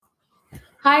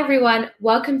Hi, everyone.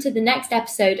 Welcome to the next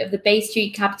episode of the Bay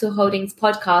Street Capital Holdings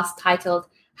podcast titled,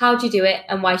 How'd You Do It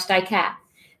and Why Should I Care?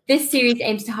 This series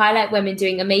aims to highlight women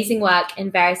doing amazing work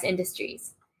in various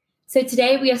industries. So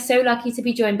today we are so lucky to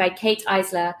be joined by Kate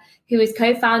Eisler, who is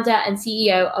co-founder and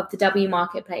CEO of the W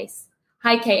Marketplace.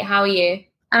 Hi, Kate. How are you?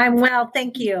 I'm well,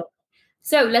 thank you.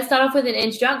 So let's start off with an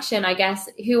introduction, I guess.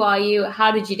 Who are you?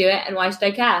 How did you do it? And why should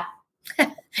I care?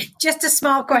 Just a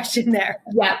small question there.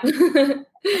 Yeah.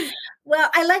 Well,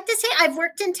 I like to say I've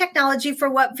worked in technology for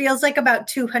what feels like about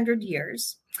 200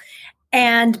 years,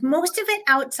 and most of it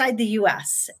outside the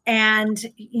U.S. And,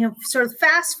 sort of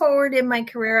fast forward in my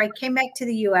career, I came back to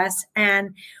the U.S.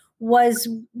 and was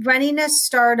running a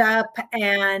startup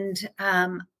and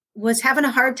was having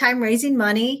a hard time raising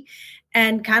money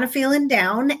and kind of feeling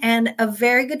down. And a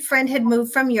very good friend had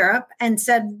moved from Europe and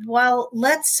said, well,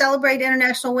 let's celebrate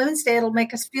International Women's Day. It'll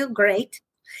make us feel great.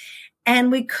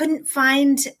 And we couldn't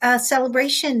find a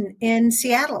celebration in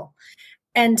Seattle.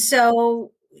 And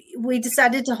so we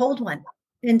decided to hold one.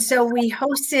 And so we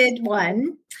hosted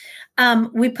one.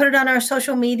 We put it on our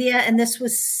social media, and this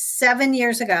was 7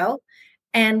 years ago.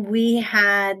 And we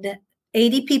had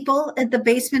 80 people at the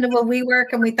basement of where we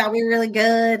work, and we thought we were really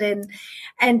good.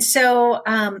 And so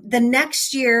the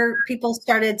next year, people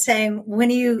started saying, what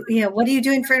are you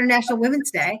doing for International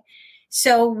Women's Day?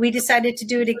 So we decided to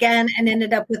do it again and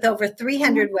ended up with over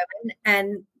 300 women,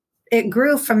 and it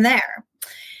grew from there.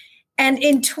 And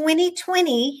in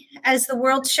 2020, as the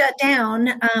world shut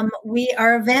down,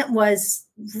 our event was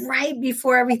right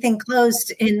before everything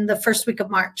closed in the first week of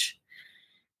March.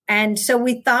 And so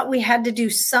we thought we had to do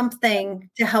something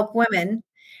to help women.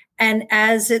 And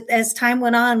as time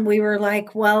went on, we were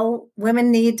like, well, women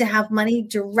need to have money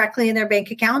directly in their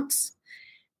bank accounts.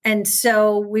 And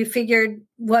so we figured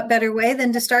what better way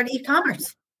than to start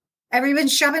e-commerce.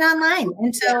 Everyone's shopping online.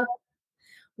 And so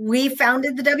we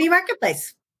founded the W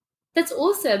Marketplace. That's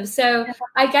awesome. So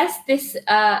I guess this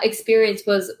experience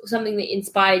was something that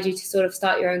inspired you to sort of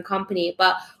start your own company.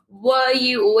 But were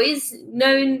you always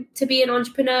known to be an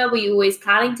entrepreneur? Were you always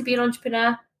planning to be an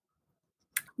entrepreneur?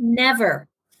 Never.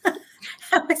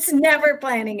 I was never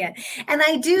planning it. And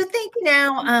I do think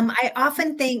now, I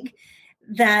often think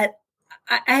that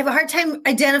I have a hard time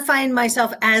identifying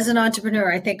myself as an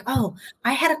entrepreneur. I think,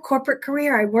 I had a corporate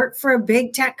career. I worked for a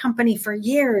big tech company for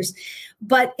years.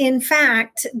 But in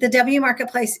fact, the W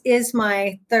Marketplace is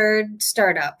my third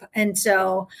startup. And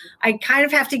so I kind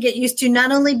of have to get used to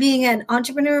not only being an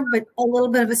entrepreneur, but a little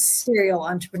bit of a serial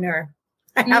entrepreneur,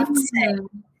 I have to say.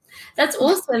 That's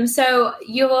awesome. So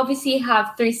you obviously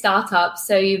have 3 startups.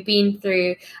 So you've been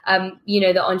through, the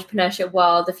entrepreneurship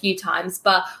world a few times.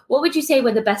 But what would you say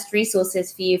were the best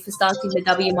resources for you for starting the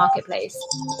W Marketplace?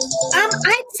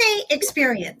 I'd say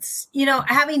experience.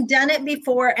 Having done it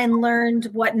before and learned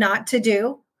what not to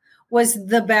do was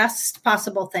the best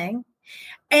possible thing.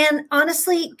 And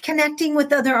honestly, connecting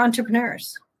with other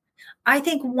entrepreneurs. I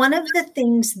think one of the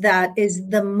things that is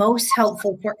the most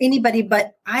helpful for anybody,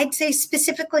 but I'd say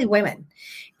specifically women,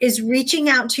 is reaching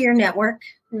out to your network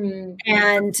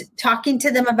and talking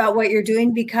to them about what you're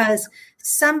doing, because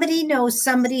somebody knows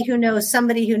somebody who knows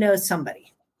somebody who knows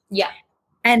somebody. Yeah.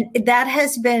 And that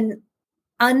has been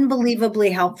unbelievably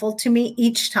helpful to me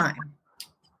each time.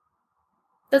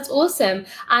 That's awesome.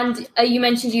 And you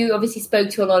mentioned you obviously spoke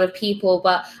to a lot of people,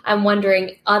 but I'm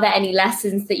wondering, are there any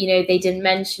lessons that, they didn't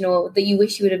mention or that you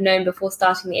wish you would have known before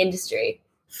starting the industry?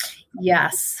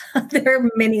 Yes, there are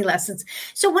many lessons.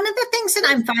 So one of the things that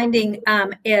I'm finding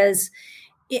is,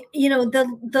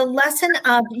 the lesson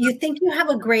of you think you have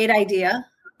a great idea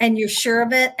and you're sure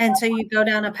of it. And so you go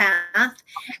down a path.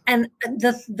 And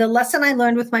the lesson I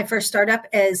learned with my first startup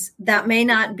is that may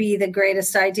not be the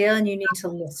greatest idea and you need to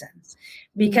listen.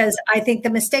 Because I think the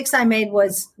mistakes I made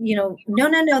was, no,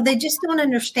 they just don't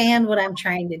understand what I'm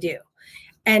trying to do.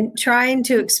 And trying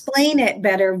to explain it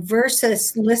better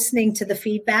versus listening to the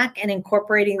feedback and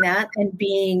incorporating that and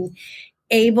being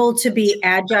able to be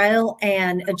agile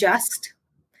and adjust.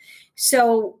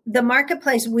 So the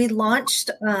marketplace, we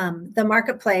launched the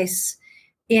marketplace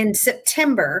in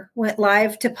September, went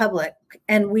live to public,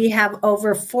 and we have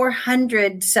over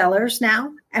 400 sellers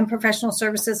now and professional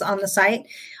services on the site,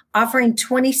 offering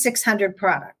 2,600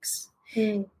 products.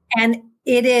 And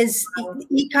it is,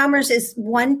 e-commerce is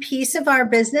one piece of our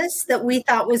business that we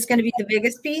thought was going to be the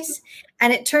biggest piece.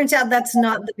 And it turns out that's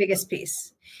not the biggest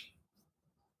piece.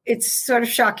 It's sort of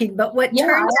shocking, but what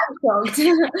turns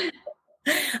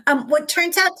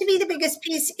out to be the biggest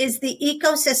piece is the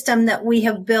ecosystem that we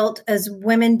have built as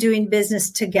women doing business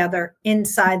together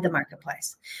inside the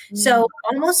marketplace. So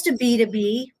almost a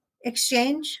B2B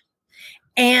exchange.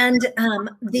 And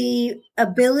the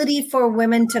ability for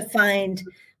women to find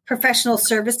professional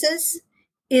services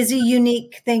is a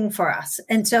unique thing for us.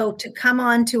 And so to come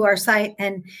onto our site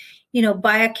and,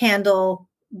 buy a candle,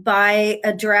 buy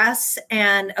a dress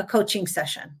and a coaching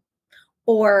session,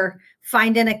 or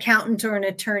find an accountant or an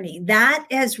attorney, that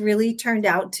has really turned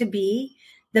out to be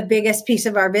the biggest piece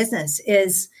of our business,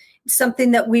 is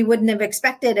something that we wouldn't have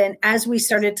expected. And as we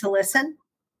started to listen,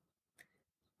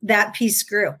 that piece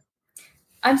grew.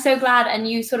 I'm so glad. And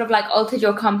you sort of like altered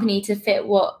your company to fit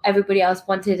what everybody else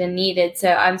wanted and needed.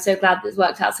 So I'm so glad this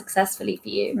worked out successfully for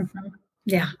you. Mm-hmm.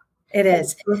 Yeah, it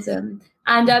is. Awesome.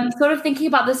 And sort of thinking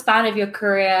about the span of your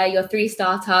career, your 3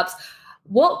 startups,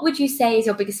 what would you say is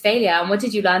your biggest failure and what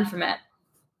did you learn from it?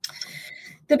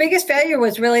 The biggest failure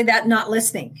was really that not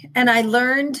listening. And I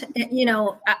learned,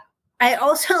 I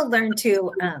also learned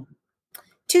two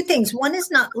things. One is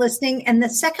not listening. And the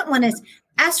second one is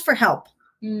ask for help.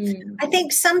 I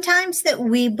think sometimes that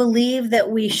we believe that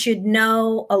we should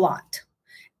know a lot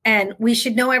and we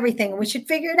should know everything. We should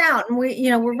figure it out. And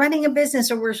we're running a business,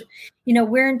 or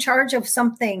we're in charge of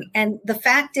something. And the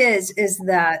fact is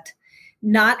that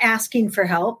not asking for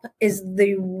help is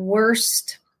the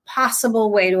worst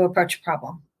possible way to approach a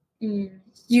problem.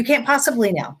 You can't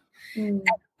possibly know.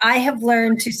 I have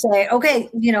learned to say, okay,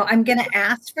 I'm going to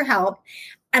ask for help.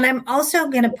 And I'm also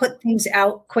going to put things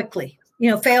out quickly.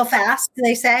 Fail fast,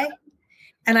 they say.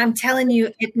 And I'm telling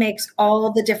you, it makes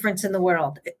all the difference in the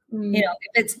world. If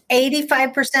it's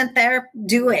 85% there,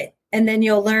 do it. And then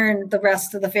you'll learn the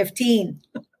rest of the 15.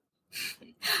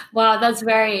 Wow, that's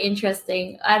very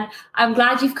interesting. And I'm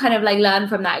glad you've kind of like learned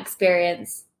from that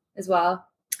experience as well.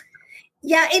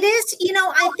 Yeah, it is.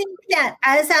 I think that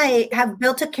as I have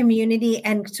built a community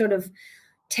and sort of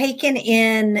taken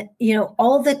in,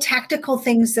 all the tactical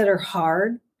things that are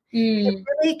hard, it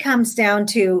really comes down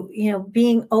to,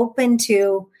 being open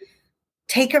to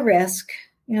take a risk,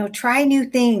 try new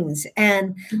things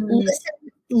and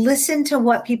listen to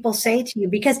what people say to you,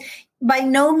 because by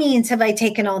no means have I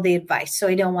taken all the advice. So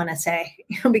I don't want to say,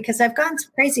 because I've gotten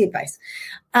some crazy advice.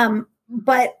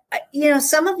 But,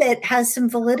 some of it has some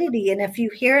validity. And if you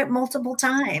hear it multiple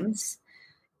times,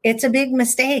 it's a big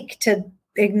mistake to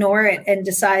ignore it and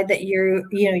decide that you're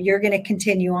going to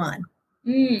continue on.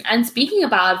 And speaking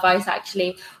about advice,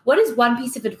 actually, what is one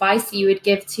piece of advice that you would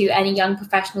give to any young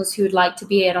professionals who would like to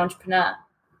be an entrepreneur?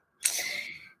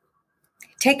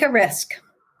 Take a risk.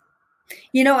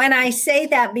 And I say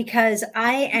that because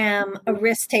I am a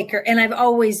risk taker, and I've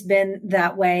always been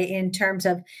that way in terms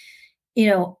of,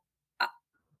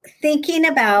 thinking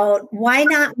about why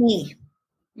not me?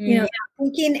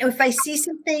 Thinking if I see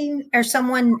something or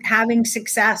someone having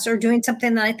success or doing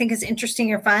something that I think is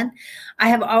interesting or fun, I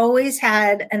have always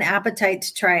had an appetite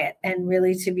to try it and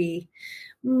really to be,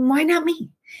 why not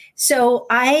me? So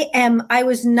I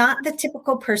was not the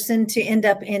typical person to end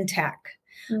up in tech.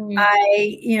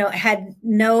 I, had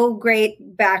no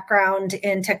great background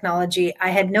in technology. I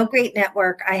had no great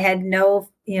network. I had no,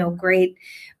 great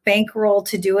bankroll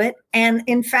to do it. And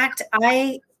in fact,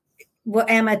 I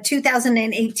am a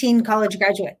 2018 college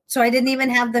graduate. So I didn't even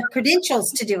have the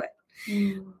credentials to do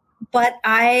it. But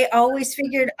I always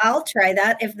figured I'll try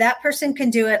that. If that person can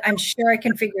do it, I'm sure I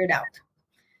can figure it out.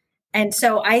 And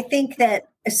so I think that,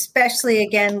 especially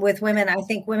again with women, I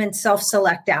think women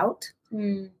self-select out.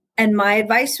 And my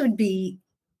advice would be,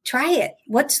 try it.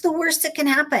 What's the worst that can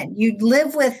happen? You'd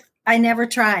live with, I never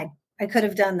tried. I could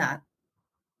have done that.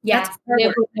 Yeah,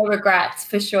 no regrets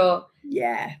for sure.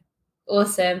 Yeah.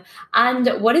 Awesome. And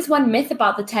what is one myth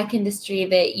about the tech industry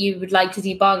that you would like to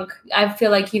debunk? I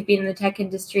feel like you've been in the tech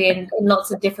industry in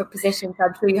lots of different positions.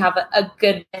 I'm sure you have a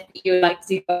good myth that you would like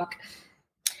to debunk.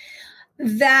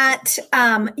 That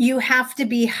you have to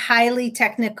be highly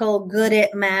technical, good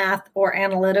at math or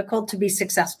analytical to be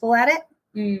successful at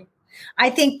it. I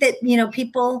think that,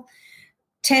 people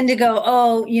tend to go,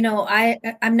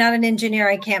 I'm not an engineer.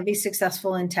 I can't be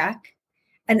successful in tech.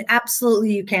 And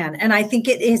absolutely you can. And I think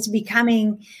it is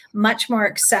becoming much more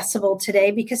accessible today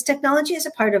because technology is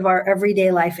a part of our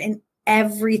everyday life in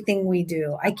everything we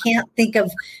do. I can't think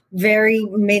of very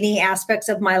many aspects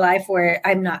of my life where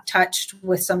I'm not touched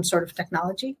with some sort of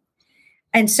technology.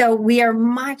 And so we are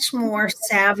much more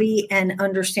savvy and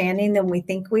understanding than we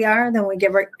think we are, than we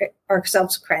give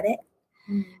ourselves credit.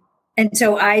 And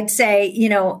so I'd say,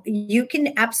 you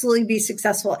can absolutely be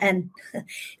successful. And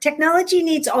technology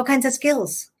needs all kinds of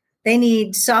skills. They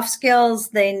need soft skills.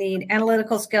 They need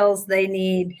analytical skills. They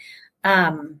need,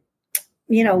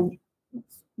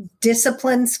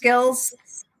 discipline skills,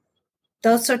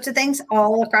 those sorts of things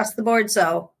all across the board.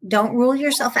 So don't rule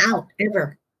yourself out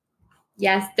ever.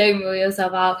 Yes, don't rule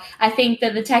yourself out. I think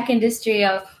that the tech industry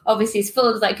obviously is full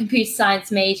of like computer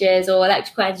science majors or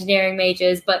electrical engineering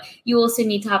majors, but you also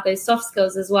need to have those soft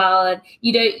skills as well. And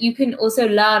you can also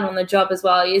learn on the job as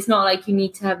well. It's not like you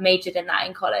need to have majored in that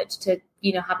in college to,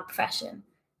 have a profession.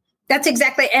 That's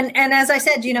exactly. And as I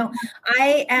said,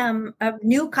 I am a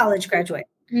new college graduate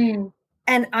and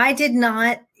I did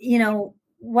not,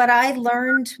 what I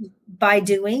learned by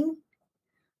doing,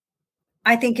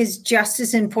 I think is just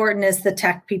as important as the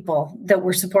tech people that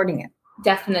were supporting it.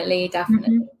 Definitely.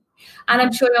 Mm-hmm. And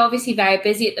I'm sure you're obviously very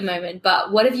busy at the moment,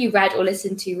 but what have you read or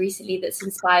listened to recently that's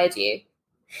inspired you?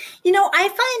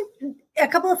 I find a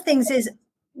couple of things is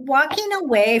walking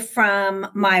away from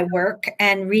my work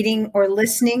and reading or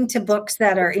listening to books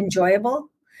that are enjoyable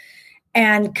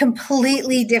and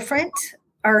completely different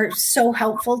are so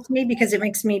helpful to me because it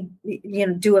makes me,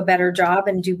 do a better job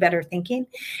and do better thinking.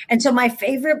 And so my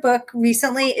favorite book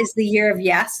recently is The Year of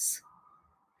Yes.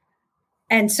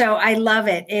 And so I love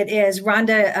it. It is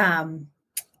Rhonda.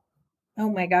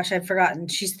 Oh my gosh, I've forgotten.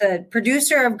 She's the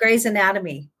producer of Grey's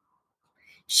Anatomy.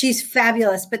 She's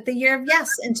fabulous, but The Year of Yes.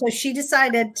 And so she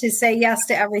decided to say yes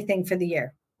to everything for the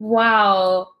year.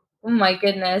 Wow. Oh my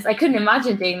goodness. I couldn't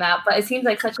imagine doing that, but it seems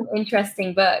like such an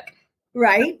interesting book.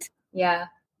 Right? Yeah.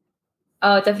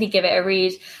 Oh, definitely give it a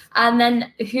read. And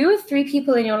then who are 3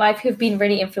 people in your life who have been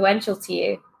really influential to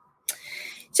you?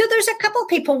 So there's a couple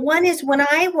people. One is when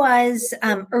I was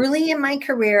early in my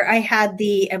career, I had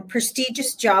the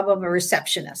prestigious job of a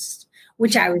receptionist,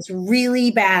 which I was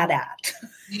really bad at.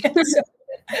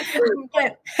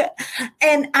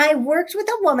 And I worked with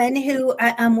a woman who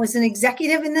was an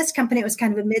executive in this company. It was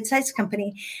kind of a mid-sized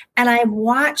company. And I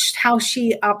watched how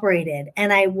she operated.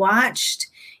 And I watched,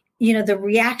 the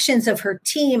reactions of her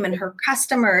team and her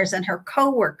customers and her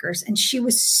coworkers. And she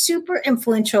was super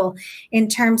influential in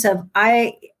terms of,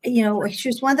 she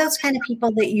was one of those kind of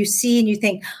people that you see and you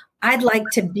think, I'd like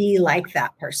to be like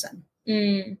that person.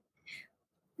 Mm.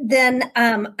 Then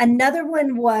another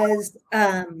one was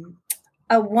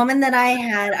a woman that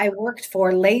I worked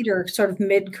for later, sort of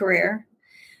mid-career,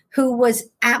 who was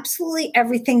absolutely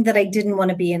everything that I didn't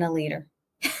want to be in a leader.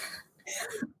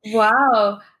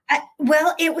 Wow.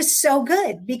 Well, it was so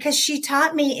good because she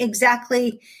taught me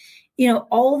exactly,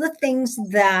 all the things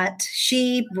that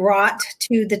she brought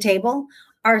to the table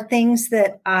are things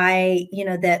that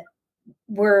that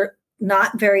were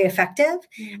not very effective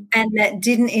and that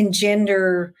didn't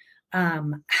engender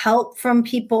help from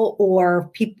people or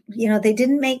people, they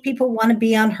didn't make people want to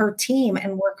be on her team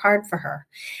and work hard for her.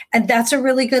 And that's a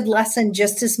really good lesson.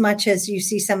 Just as much as you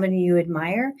see somebody you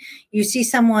admire, you see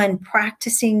someone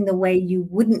practicing the way you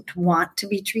wouldn't want to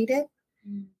be treated.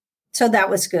 So that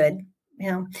was good.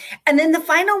 And then the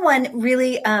final one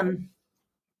really,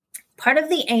 part of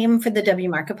the aim for the W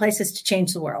Marketplace is to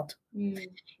change the world.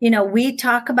 We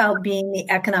talk about being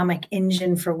the economic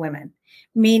engine for women,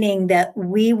 meaning that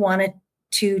we wanted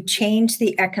to change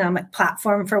the economic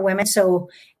platform for women. So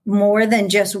more than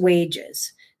just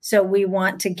wages. So we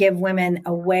want to give women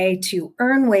a way to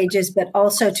earn wages, but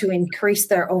also to increase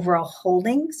their overall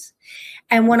holdings.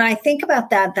 And when I think about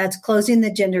that, that's closing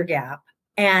the gender gap.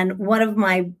 And one of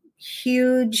my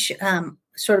huge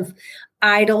sort of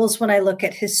idols when I look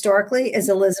at historically is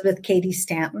Elizabeth Cady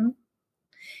Stanton.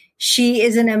 She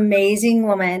is an amazing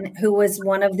woman who was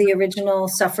one of the original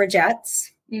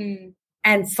suffragettes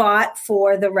and fought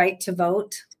for the right to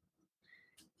vote.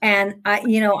 And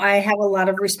I have a lot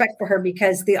of respect for her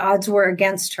because the odds were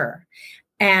against her.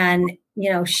 And,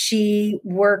 she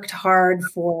worked hard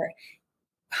for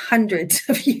hundreds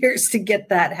of years to get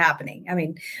that happening. I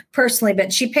mean, personally,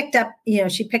 but she picked up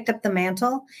the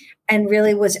mantle and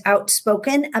really was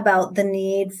outspoken about the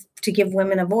need to give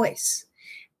women a voice.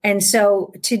 And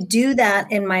so to do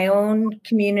that in my own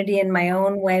community, in my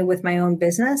own way, with my own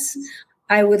business,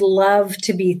 I would love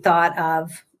to be thought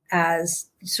of as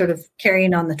sort of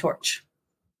carrying on the torch.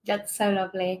 That's so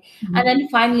lovely. Mm-hmm. And then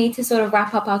finally, to sort of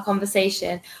wrap up our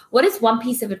conversation, what is one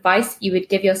piece of advice you would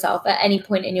give yourself at any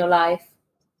point in your life?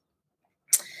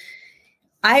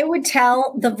 I would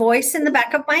tell the voice in the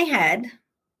back of my head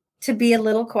to be a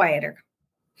little quieter.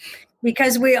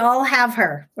 Because we all have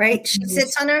her, right? She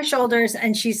sits on our shoulders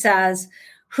and she says,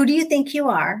 who do you think you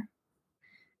are?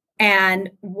 And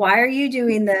why are you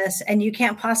doing this? And you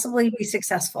can't possibly be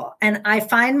successful. And I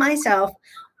find myself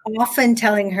often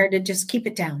telling her to just keep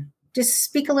it down. Just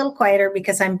speak a little quieter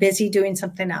because I'm busy doing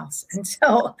something else.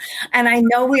 And I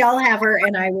know we all have her.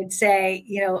 And I would say,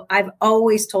 I've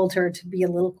always told her to be a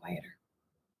little quieter.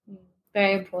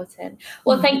 Very important.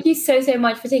 Well, thank you so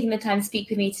much for taking the time to speak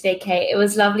with me today, Kate. It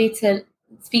was lovely to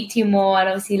speak to you more and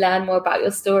obviously learn more about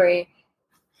your story.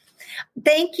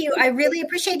 Thank you. I really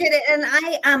appreciated it.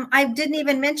 And I didn't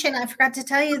even mention, I forgot to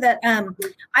tell you that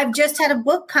I've just had a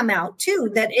book come out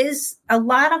too that is a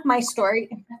lot of my story.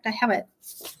 In fact, I have it.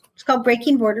 It's called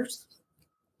Breaking Borders.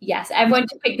 Yes, everyone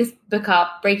should pick this book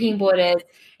up, Breaking Borders.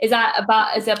 Is it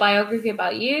a biography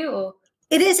about you or?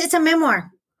 It is. It's a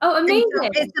memoir. Oh, amazing. So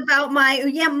it's about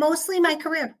mostly my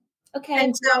career. Okay.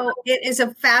 And so it is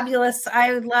a fabulous,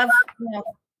 I love,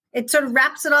 it sort of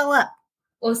wraps it all up.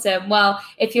 Awesome. Well,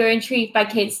 if you're intrigued by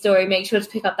Kate's story, make sure to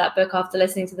pick up that book after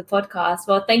listening to the podcast.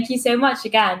 Well, thank you so much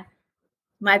again.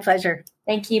 My pleasure.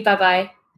 Thank you. Bye-bye.